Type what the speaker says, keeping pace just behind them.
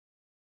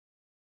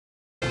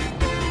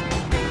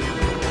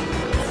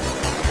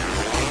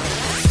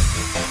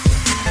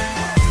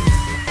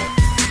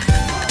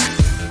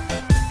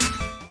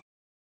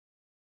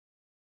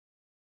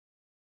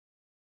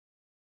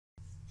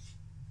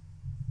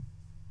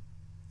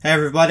Hey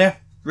everybody,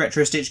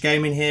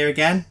 retrostitchgaming here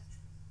again,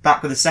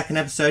 back with the second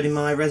episode in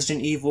my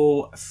Resident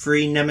Evil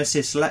 3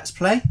 Nemesis Let's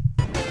Play.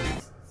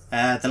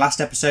 The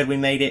last episode we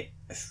made it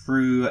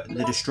through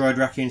the destroyed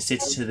Raccoon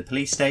City to the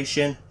police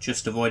station,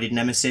 just avoided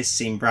Nemesis,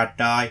 seen Brad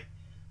die,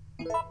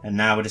 and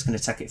now we're just going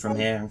to take it from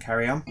here and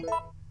carry on.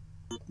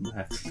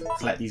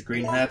 Collect these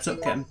green herbs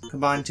up, get them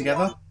combined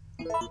together.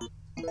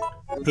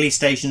 The police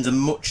station's a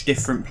much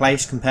different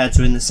place compared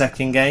to in the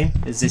second game,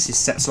 as this is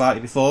set slightly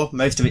before.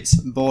 Most of it's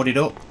boarded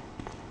up.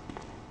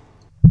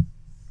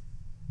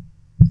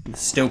 There's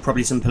still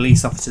probably some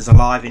police officers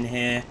alive in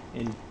here,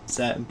 in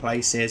certain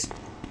places.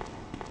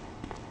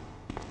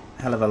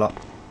 Hell of a lot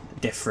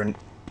different.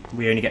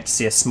 We only get to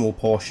see a small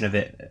portion of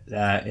it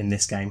in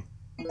this game.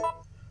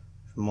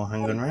 Some more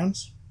handgun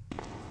rounds.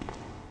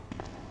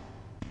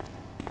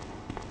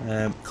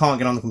 Can't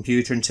get on the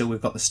computer until we've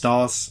got the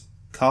STARS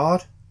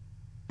card,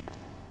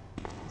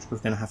 which we're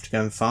going to have to go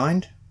and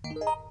find.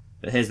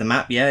 But here's the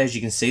map. Yeah, as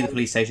you can see, the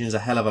police station is a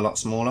hell of a lot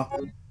smaller.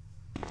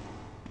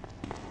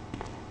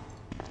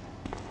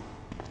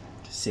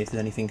 Just see if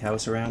there's anything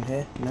else around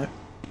here. No.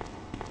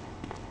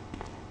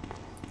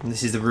 And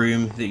this is the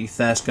room that you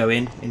first go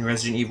in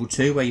Resident Evil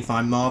 2, where you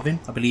find Marvin.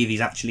 I believe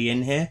he's actually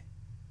in here.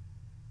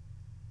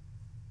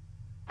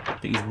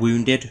 But he's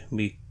wounded.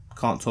 We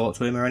can't talk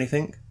to him or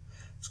anything.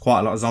 There's quite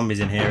a lot of zombies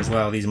in here as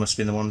well. These must have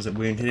been the ones that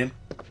wounded him.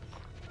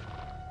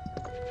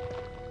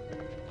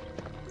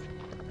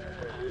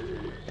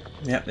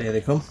 Yep, there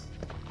they come.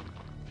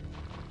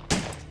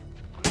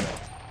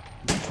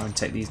 Try and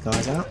take these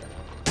guys out.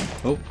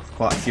 Oh,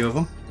 quite a few of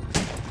them.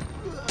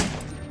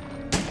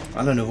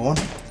 And another one.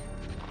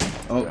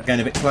 Oh,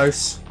 getting a bit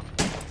close.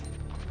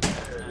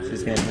 This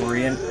is getting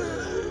worrying.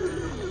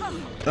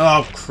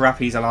 Oh crap,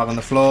 he's alive on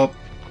the floor.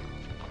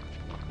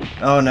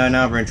 Oh no,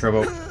 now we're in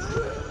trouble.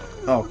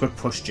 Oh, good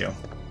push, Jill.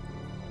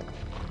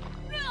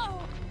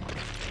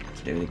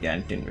 Let's do it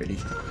again, didn't really.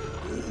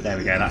 There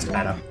we go, that's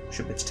better.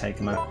 Should be able to take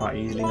them out quite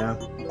easily now.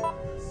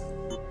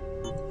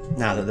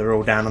 Now that they're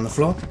all down on the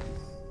floor.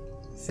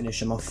 Finish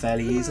them off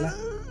fairly easily.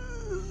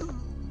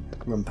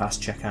 Run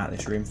past, check out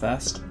this room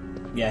first.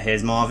 Yeah,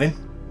 here's Marvin.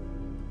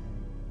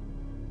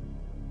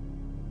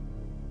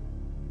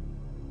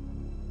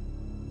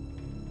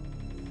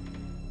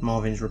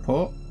 Marvin's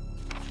report.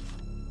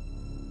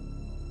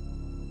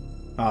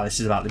 Oh, this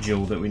is about the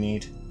jewel that we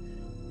need,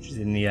 which is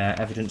in the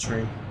evidence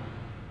room.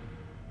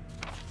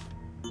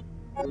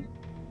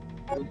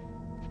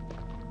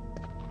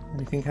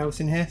 Anything else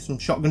in here? Some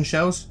shotgun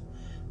shells.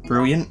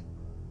 Brilliant.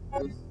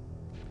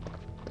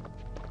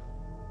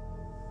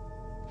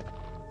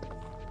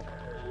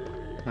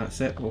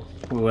 That's it. We'll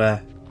go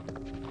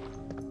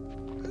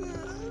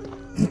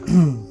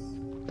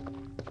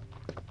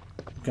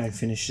and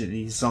finish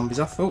these zombies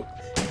off. Oh,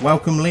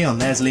 welcome Leon.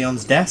 There's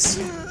Leon's desk.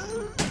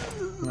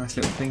 Nice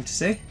little thing to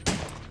see.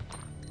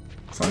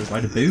 Looks like there's a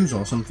load of booze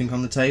or something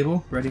on the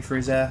table, ready for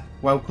his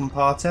welcome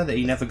party that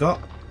he never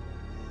got.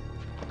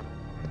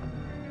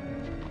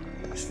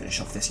 Let's finish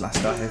off this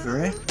last guy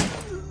over here.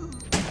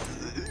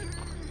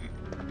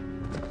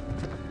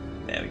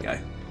 There we go.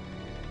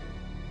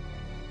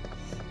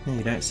 Oh,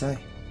 you don't say.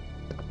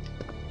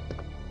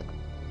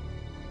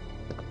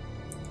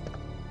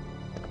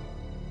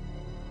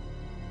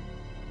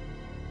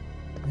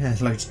 Yeah,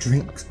 there's loads of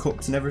drinks,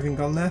 cups and everything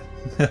on there.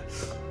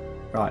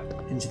 Right,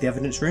 into the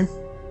evidence room.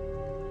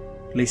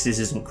 At least this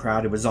isn't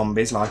crowded with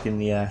zombies like in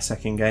the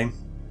second game.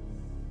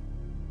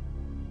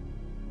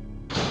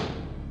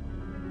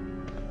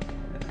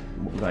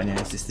 What we got in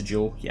here? Is this the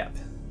jewel? Yep.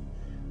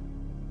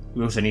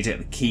 We also need to get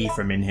the key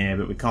from in here,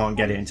 but we can't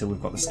get it until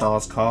we've got the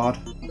STARS card.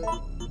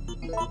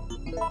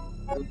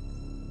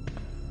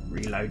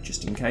 Reload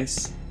just in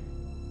case.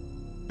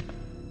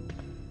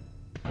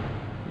 Yeah,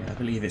 I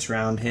believe it's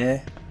round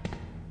here.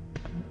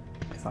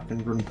 If I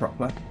can run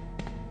properly.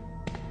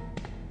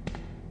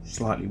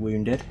 Slightly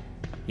wounded.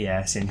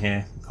 Yeah, it's in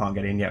here. Can't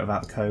get in yet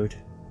without the code.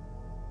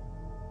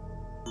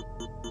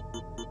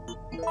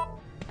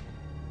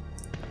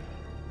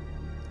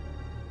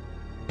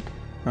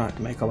 Right,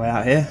 make our way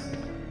out here.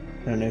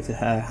 Don't know if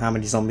how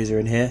many zombies are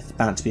in here. There's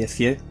bound to be a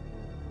few.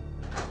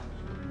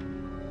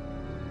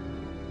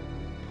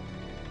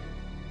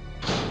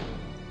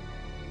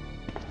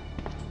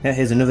 Yeah,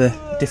 here's another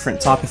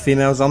different type of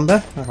female zombie.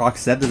 Like I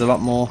said, there's a lot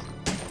more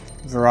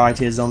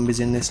variety of zombies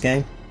in this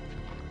game.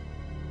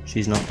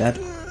 She's not dead.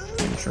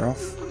 Finish her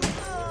off.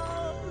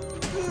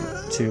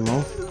 Two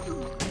more.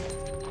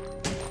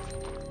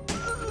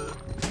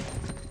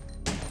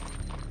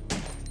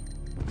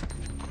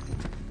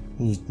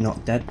 He's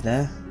not dead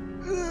there.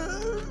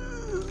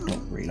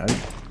 Oh, reload.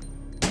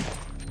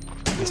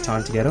 It's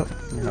time to get up.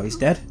 Now he's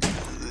dead.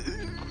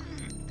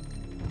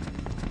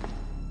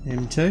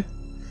 Him too.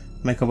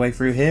 Make our way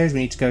through here as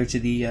we need to go to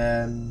the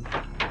oh, I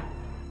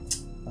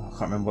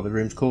can't remember what the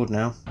room's called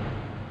now.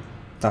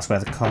 That's where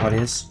the card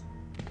is.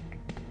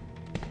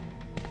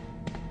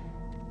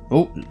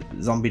 Oh,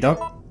 zombie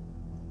dog.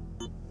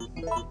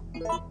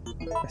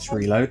 Let's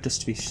reload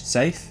just to be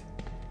safe.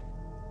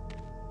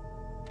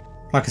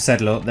 Like I said,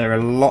 look, they're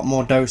a lot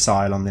more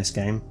docile on this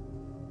game.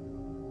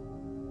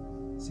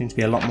 Seems to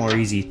be a lot more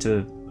easy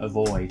to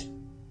avoid.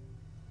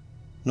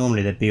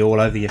 Normally they'd be all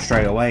over you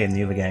straight away in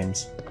the other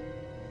games.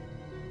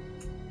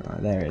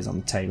 Right, there it is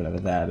on the table over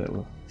there, but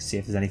we'll see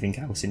if there's anything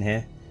else in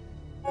here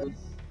of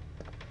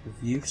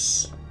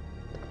use.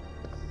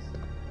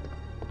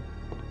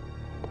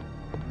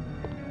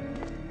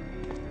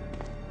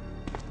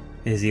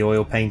 Here's the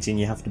oil painting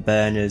you have to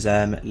burn as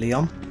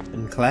Leon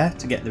and Claire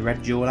to get the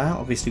red jewel out.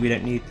 Obviously we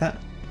don't need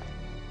that.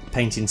 The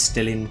painting's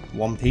still in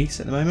one piece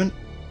at the moment.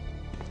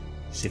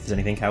 See if there's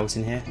anything else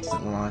in here.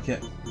 Doesn't look like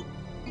it.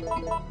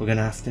 We're going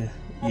to have to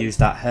use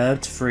that herb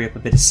to free up a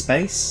bit of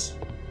space.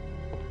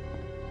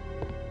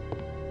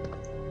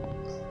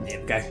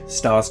 There we go.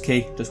 Star's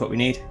key does what we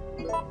need.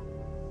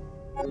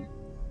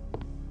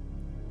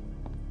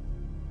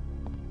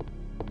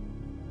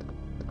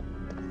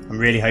 I'm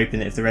really hoping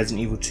that if the Resident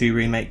Evil 2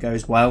 remake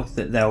goes well,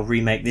 that they'll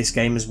remake this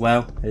game as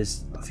well,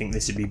 as I think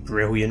this would be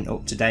brilliant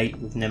up to date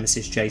with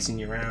Nemesis chasing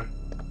you around.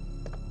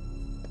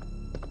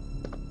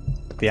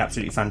 Be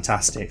absolutely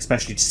fantastic,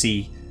 especially to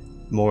see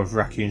more of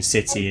Raccoon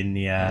City in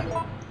the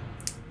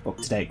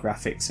up-to-date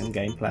graphics and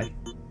gameplay.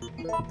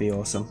 Would be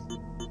awesome.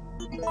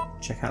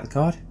 Check out the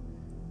card.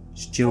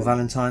 It's Jill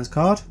Valentine's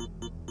card.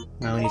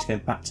 Now we need to go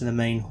back to the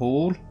main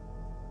hall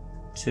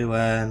to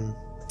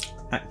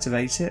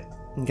activate it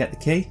and get the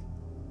key.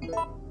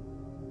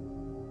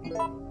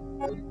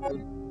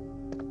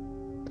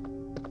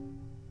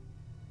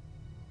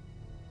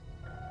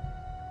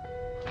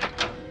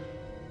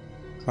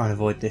 Try and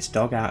avoid this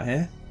dog out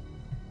here.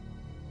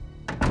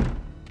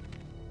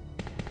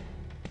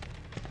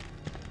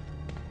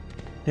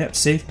 Yep,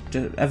 see?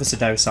 Ever so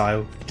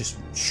docile. Just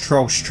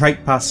stroll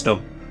straight past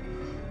them.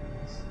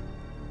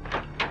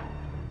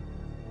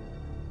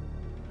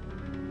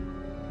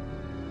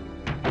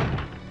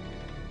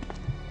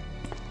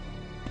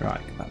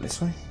 Right, go back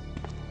this way.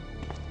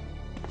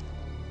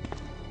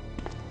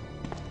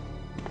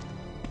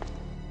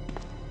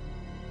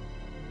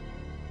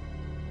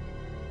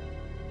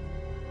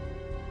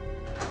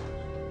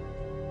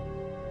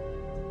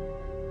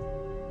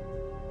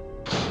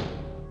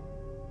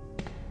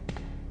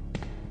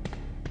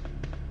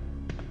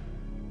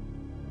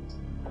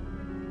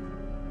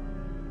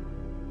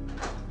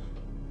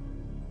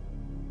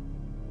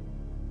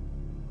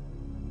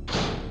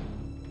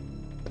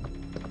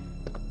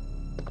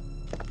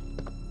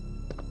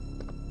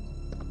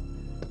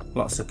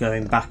 Lots of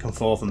going back and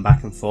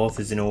forth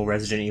as in all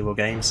Resident Evil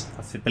games.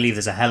 I believe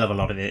there's a hell of a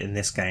lot of it in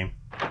this game.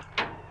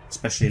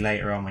 Especially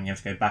later on when you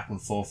have to go back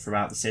and forth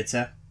throughout the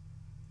city.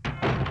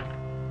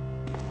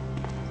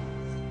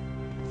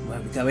 Where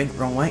are we going?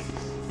 Wrong way.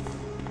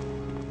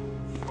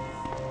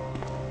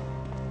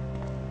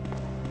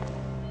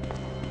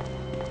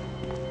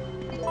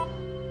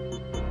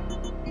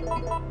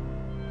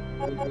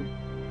 I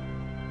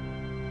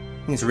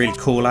think it's really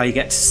cool how you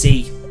get to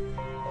see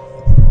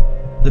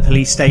the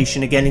police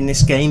station again in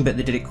this game, but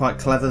they did it quite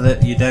clever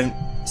that you don't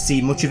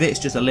see much of it.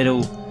 It's just a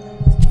little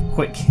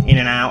quick in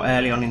and out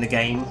early on in the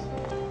game,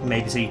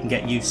 maybe so you can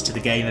get used to the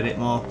game a bit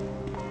more.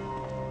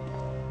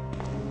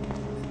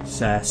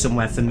 It's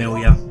somewhere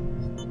familiar.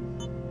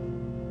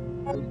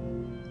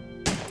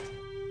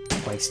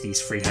 Waste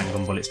these 3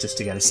 handgun bullets just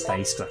to get a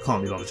space, because I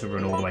can't be bothered to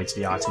run all the way to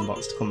the item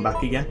box to come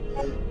back again.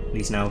 At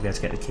least now we'll be able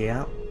to get the key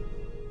out.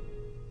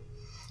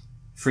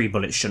 3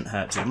 bullets shouldn't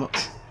hurt too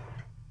much.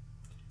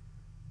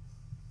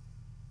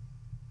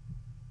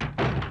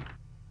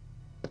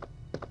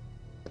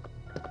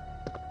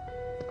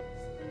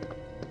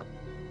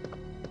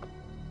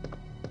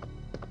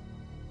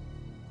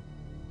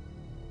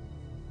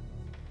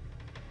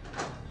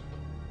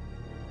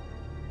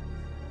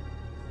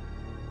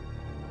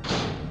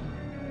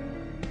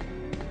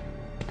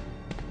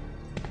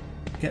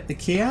 Get the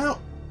key out.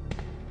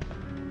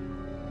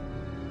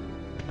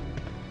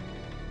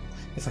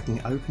 If I can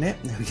open it,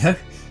 there we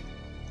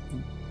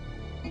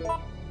go.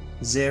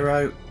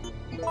 0,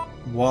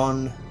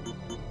 1,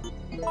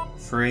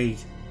 3,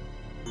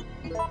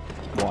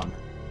 1.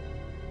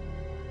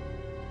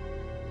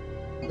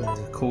 There's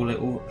a cool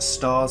little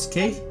stars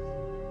key.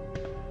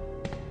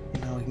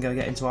 Now we can go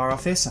get into our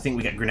office. I think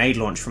we get grenade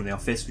launch from the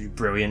office, which is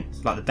brilliant.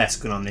 It's like the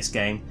best gun on this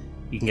game.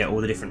 You can get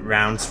all the different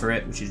rounds for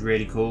it, which is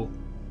really cool.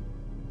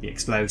 The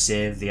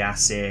explosive, the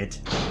acid,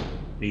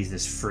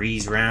 there's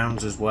freeze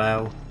rounds as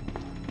well.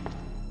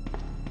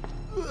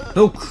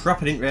 Oh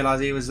crap, I didn't realise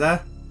he was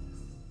there.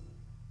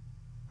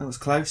 That was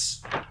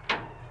close.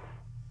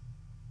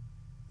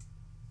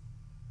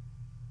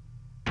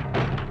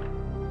 I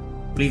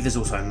believe there's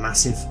also a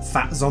massive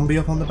fat zombie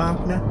up on the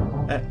balcony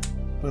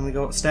when we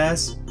go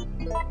upstairs.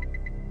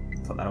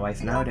 Put that away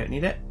for now, we don't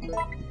need it.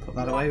 Put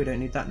that away, we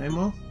don't need that no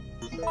more.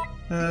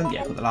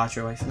 Yeah, put the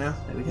lighter away for now,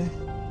 there we go.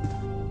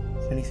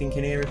 Anything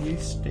in here of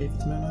use?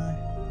 David's memo.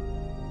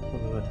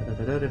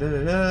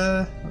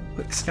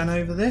 Quick scan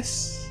over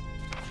this.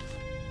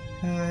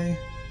 Okay.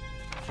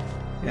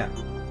 Yeah.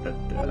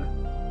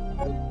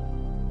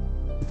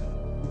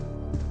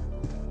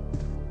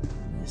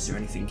 Is there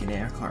anything in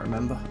here? I can't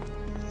remember.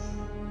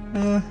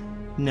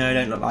 No,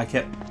 don't look like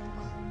it.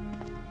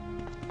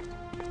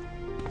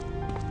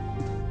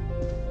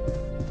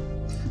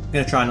 I'm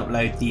going to try and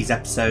upload these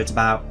episodes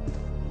about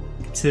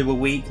 2 a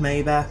week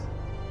maybe. I'm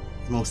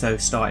also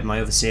starting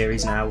my other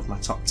series now with my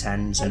top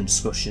 10s and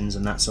discussions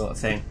and that sort of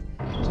thing.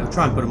 So I'll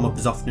try and put them up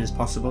as often as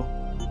possible.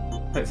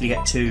 Hopefully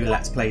get 2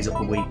 Let's Plays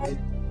up a week,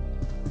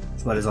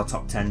 as well as our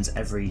top 10s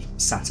every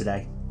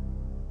Saturday.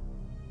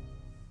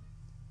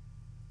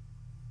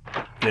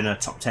 Doing a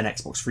top 10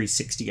 Xbox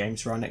 360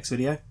 games for our next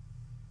video.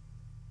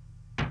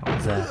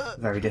 That was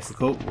very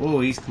difficult. Oh,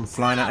 he's come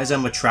flying at us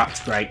and we're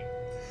trapped. Great.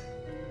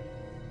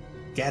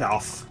 Get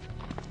off.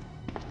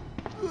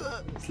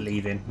 Just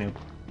leave him. He'll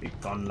be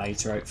gone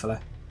later, hopefully.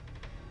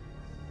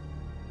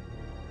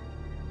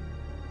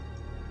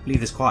 I believe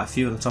there's quite a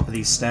few on the top of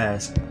these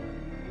stairs.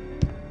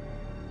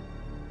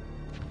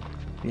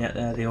 Yeah,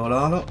 there they all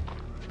are, look.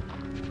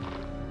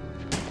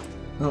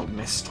 Oh,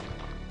 missed.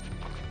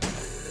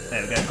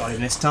 There we go, got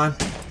him this time.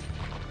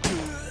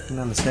 Come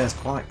down the stairs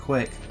quite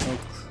quick. Oh.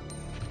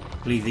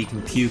 I believe he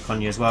can puke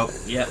on you as well.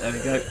 Yeah, there we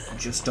go.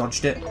 Just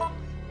dodged it.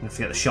 I'm going to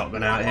get the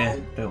shotgun out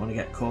here. Don't want to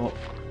get caught.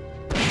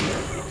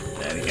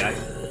 There we go.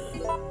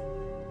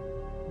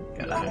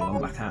 Get that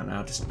one back out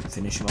now. Just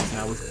finish him off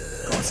now. We've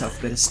got ourselves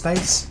a bit of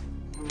space.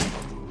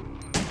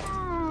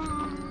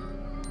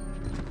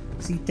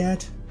 Is he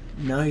dead?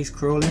 No, he's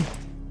crawling.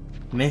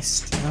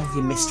 Missed. How have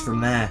you missed from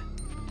there?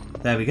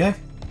 There we go.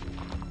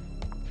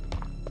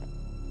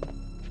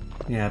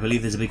 Yeah, I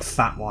believe there's a big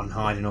fat one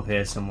hiding up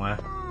here somewhere.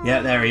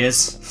 Yeah, there he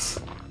is.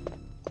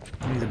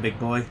 He's a big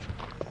boy.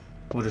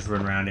 We'll just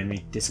run around him.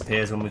 He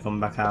disappears when we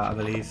come back out, I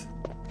believe.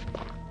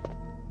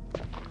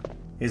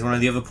 Here's one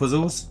of the other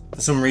puzzles.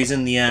 For some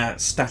reason, the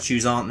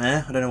statues aren't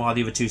there. I don't know why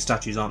the other 2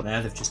 statues aren't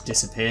there. They've just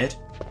disappeared.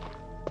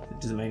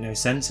 It doesn't make no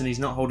sense. And he's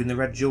not holding the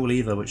red jewel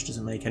either, which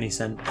doesn't make any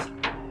sense.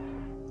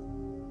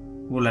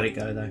 We'll let it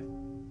go, though.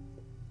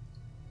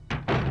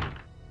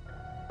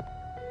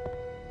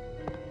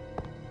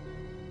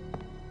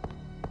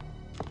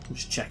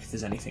 Just check if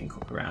there's anything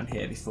cooked around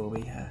here before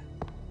we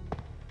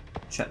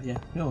check the...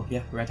 Oh,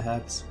 yeah, red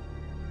herbs.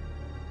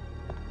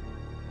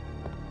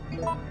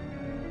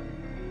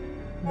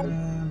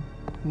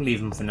 We'll leave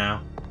them for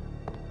now.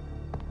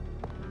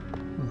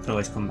 We can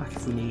always come back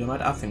if we need them.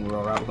 I think we're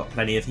alright. We've got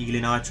plenty of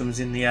healing items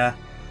in the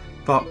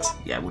box.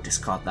 Yeah, we'll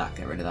discard that,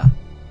 get rid of that.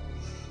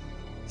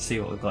 See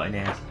what we've got in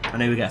here. I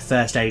know we get a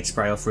first aid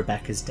spray off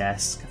Rebecca's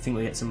desk. I think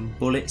we get some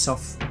bullets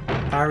off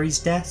Barry's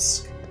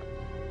desk.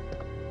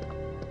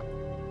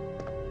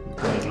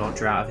 Grenade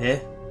launcher out of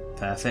here.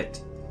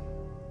 Perfect.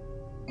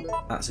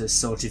 That's us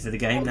sorted for the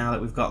game now that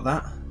we've got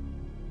that.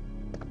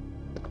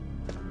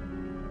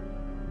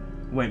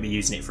 Won't be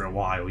using it for a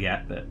while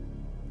yet, but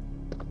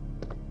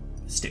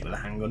stick with a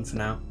handgun for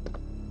now.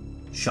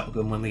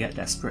 Shotgun when we get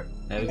desperate.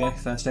 There we go,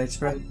 first aid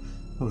spray.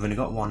 Oh, we've only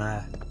got one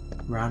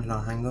round in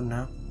our handgun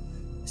now.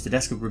 It's the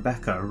desk of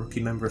Rebecca, a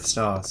rookie member of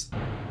STARS. I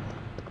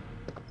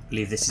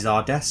believe this is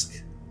our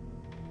desk.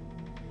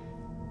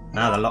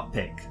 Now the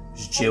lockpick.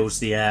 Jill's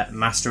the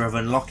master of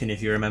unlocking,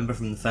 if you remember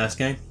from the first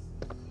game.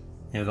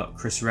 Here we've got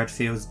Chris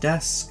Redfield's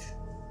desk.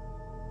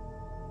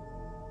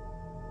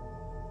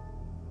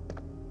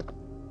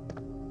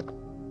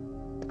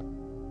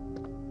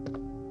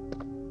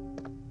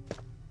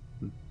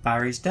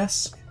 Barry's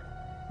desk.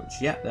 Which,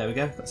 yeah, there we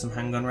go. Got some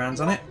handgun rounds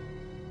on it.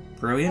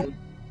 Brilliant.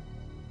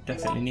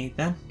 Definitely need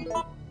them.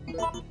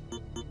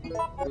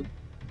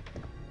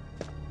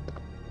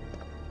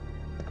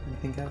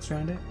 Anything else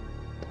around it?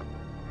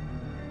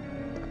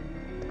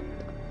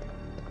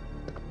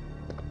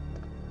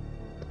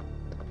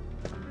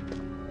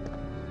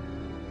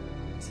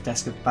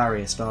 Desk of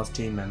Barry, a STARS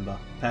team member.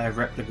 A pair of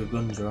replica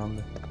guns are on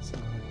the side.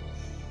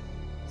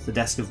 It's the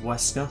desk of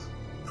Wesker.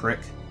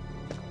 Prick.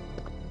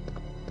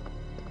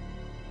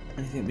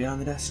 Anything behind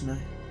the desk? No.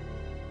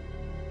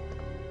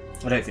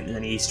 I don't think there's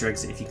any Easter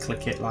eggs if you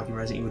click it like in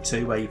Resident Evil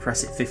 2 where you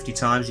press it 50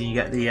 times and you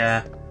get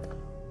the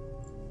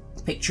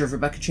picture of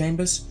Rebecca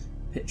Chambers.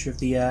 Picture of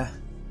the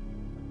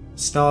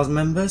STARS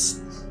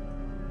members.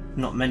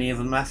 Not many of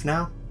them left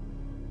now.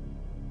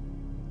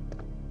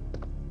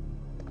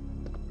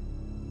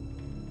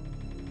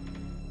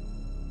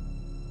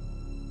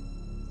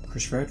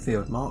 Chris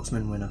Redfield,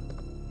 marksman winner.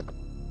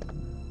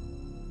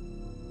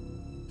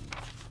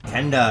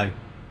 Kendo.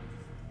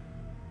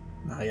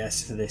 Oh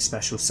yes, for the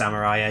special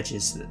samurai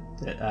edges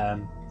that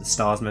the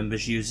STARS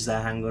members use as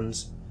their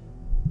handguns.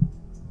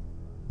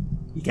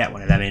 You get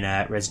one of them in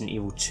Resident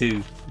Evil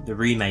 2, the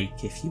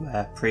remake, if you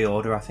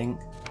pre-order, I think.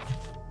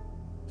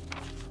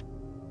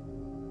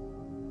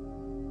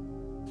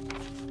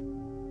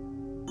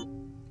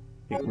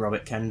 Big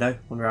Robert Kendo.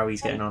 Wonder how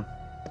he's getting on.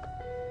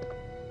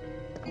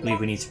 I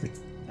believe we need to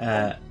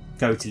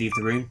go to leave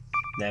the room.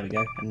 There we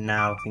go. And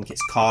now I think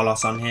it's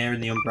Carlos on here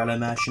in the Umbrella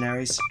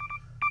Mercenaries.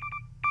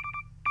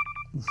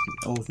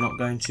 All's not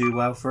going too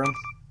well for him.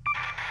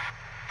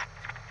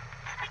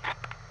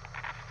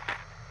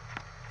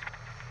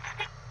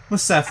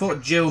 Must say, I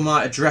thought Jill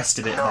might have dressed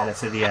a bit better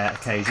for the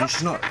occasion.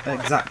 She's not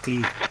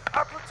exactly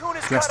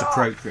dressed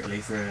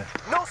appropriately for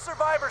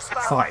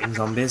fighting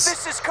zombies.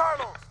 This is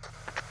Carlos.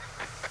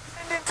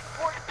 Send in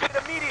support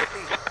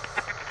immediately.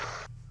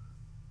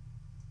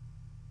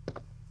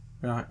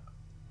 Right.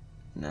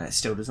 No, it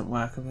still doesn't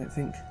work, I don't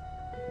think.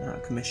 Out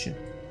of commission.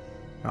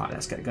 Right,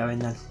 let's get going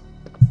then.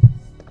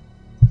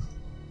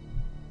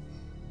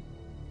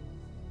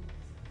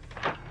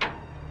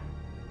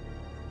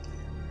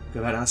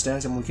 Go back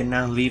downstairs and we can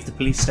now leave the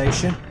police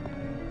station.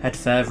 Head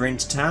further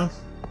into town.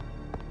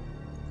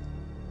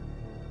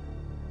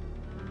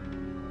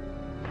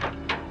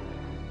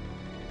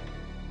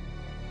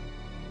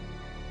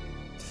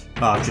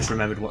 Oh, I've just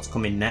remembered what's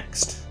coming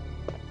next.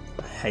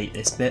 I hate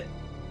this bit.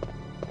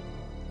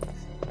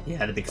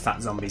 Yeah, the big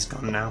fat zombie's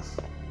gone now.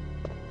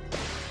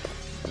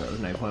 There's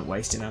no point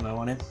wasting ammo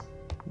on him.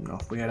 And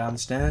off we go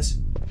downstairs.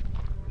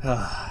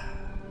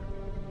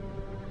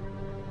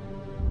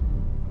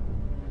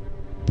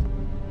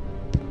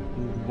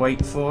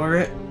 Wait for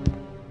it.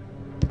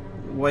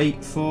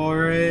 Wait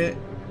for it.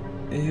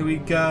 Here we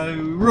go.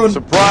 Run!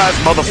 Surprise,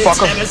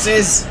 motherfucker! It's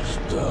Nemesis!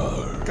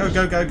 Go,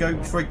 go, go, go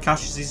before he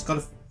cashes. He's got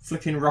a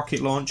flipping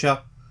rocket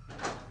launcher.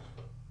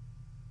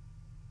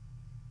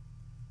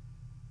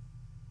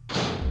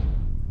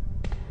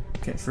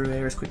 Get through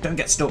here as quick. Don't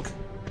get stuck.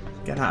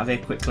 Get out of here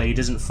quickly. He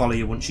doesn't follow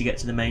you once you get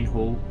to the main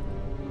hall.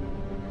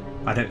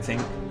 I don't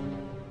think.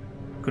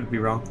 Could be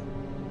wrong.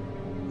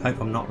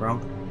 Hope I'm not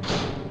wrong.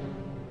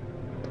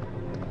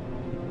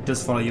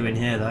 Does follow you in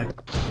here though.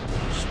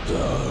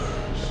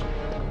 Stars.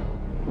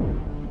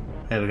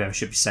 There we go.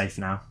 Should be safe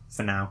now.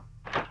 For now.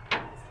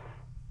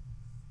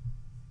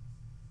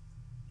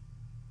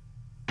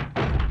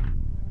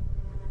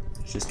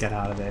 Let's just get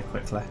out of here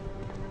quickly.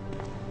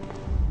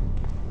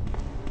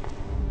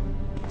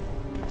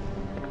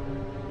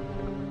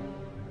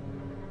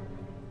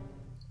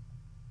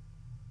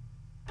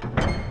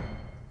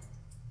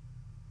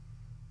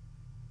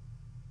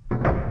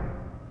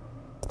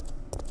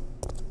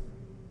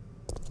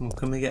 Well,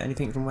 can we get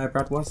anything from where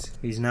Brad was?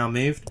 He's now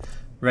moved.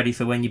 Ready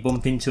for when you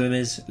bump into him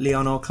as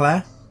Leon or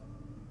Claire.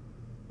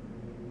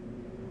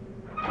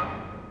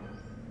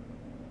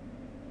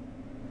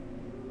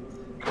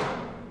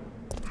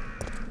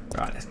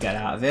 Right, let's get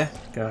out of here.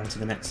 Go on to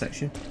the next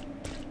section.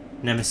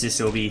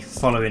 Nemesis will be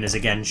following us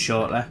again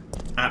shortly.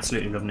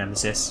 Absolutely love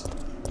Nemesis.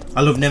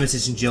 I love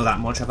Nemesis and Jill that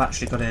much. I've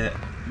actually got a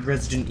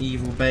Resident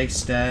Evil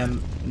based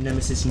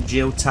Nemesis and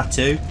Jill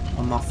tattoo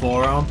on my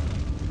forearm.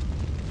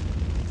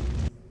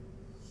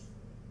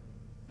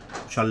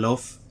 Which I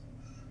love.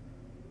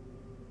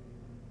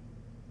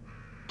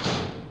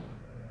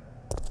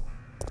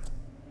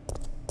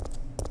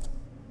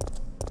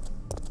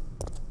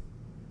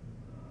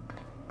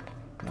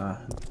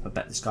 I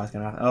bet this guy's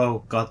gonna have...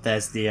 Oh god,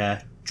 there's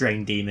the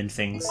drain demon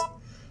things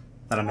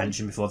that I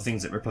mentioned before, the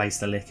things that replace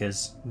the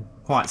lickers.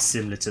 Quite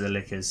similar to the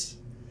lickers.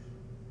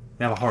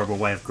 They have a horrible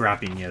way of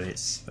grabbing you.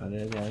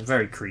 They're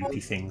very creepy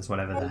things,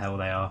 whatever the hell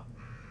they are.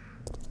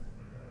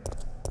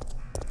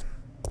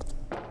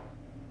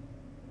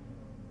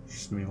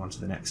 Just move on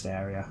to the next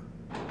area.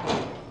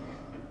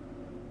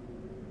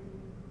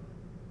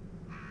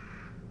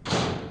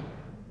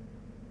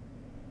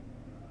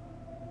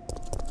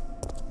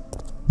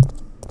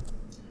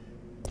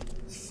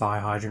 Fire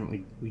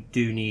hydrant, we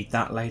do need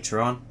that later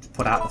on to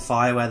put out the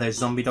fire where those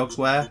zombie dogs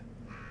were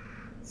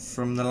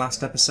from the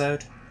last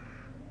episode.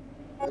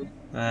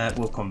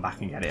 We'll come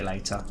back and get it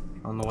later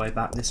on the way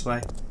back this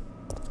way.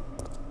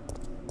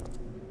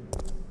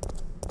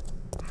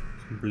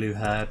 Some blue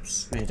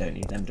herbs, we don't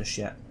need them just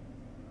yet.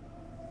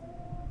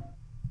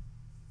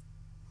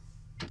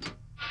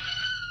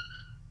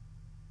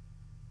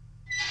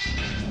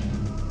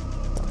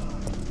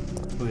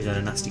 Oh, he's had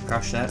a nasty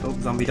crash there. Oh,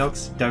 zombie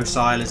dogs.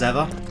 Docile as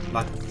ever.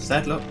 Like I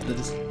said, look, they're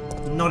just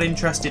not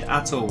interested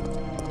at all.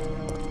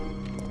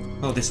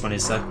 Oh, this one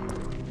is though.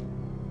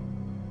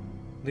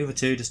 The other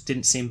two just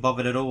didn't seem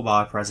bothered at all by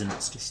our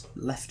presence. Just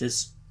left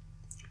us.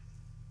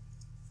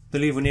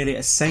 Believe we're nearly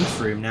at a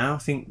safe room now. I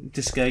think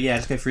just go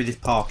through this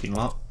parking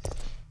lot.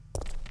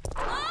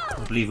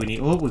 I believe we need...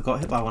 Oh, we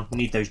got hit by one. We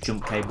need those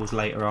jump cables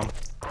later on.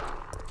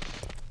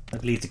 I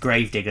believe the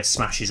gravedigger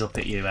smashes up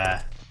at you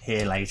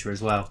here later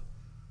as well.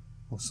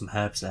 Or some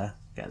herbs there.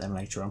 Get them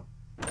later on.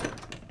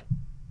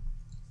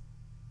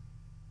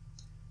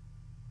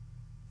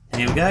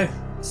 Here we go.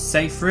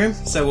 Safe room.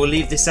 So we'll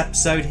leave this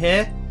episode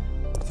here.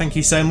 Thank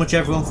you so much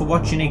everyone for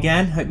watching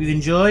again. Hope you've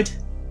enjoyed.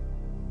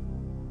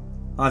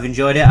 I've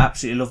enjoyed it.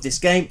 Absolutely love this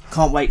game.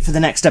 Can't wait for the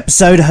next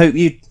episode. I hope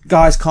you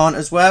guys can't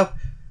as well.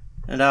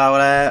 And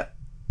I'll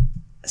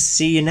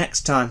see you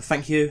next time.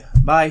 Thank you.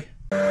 Bye.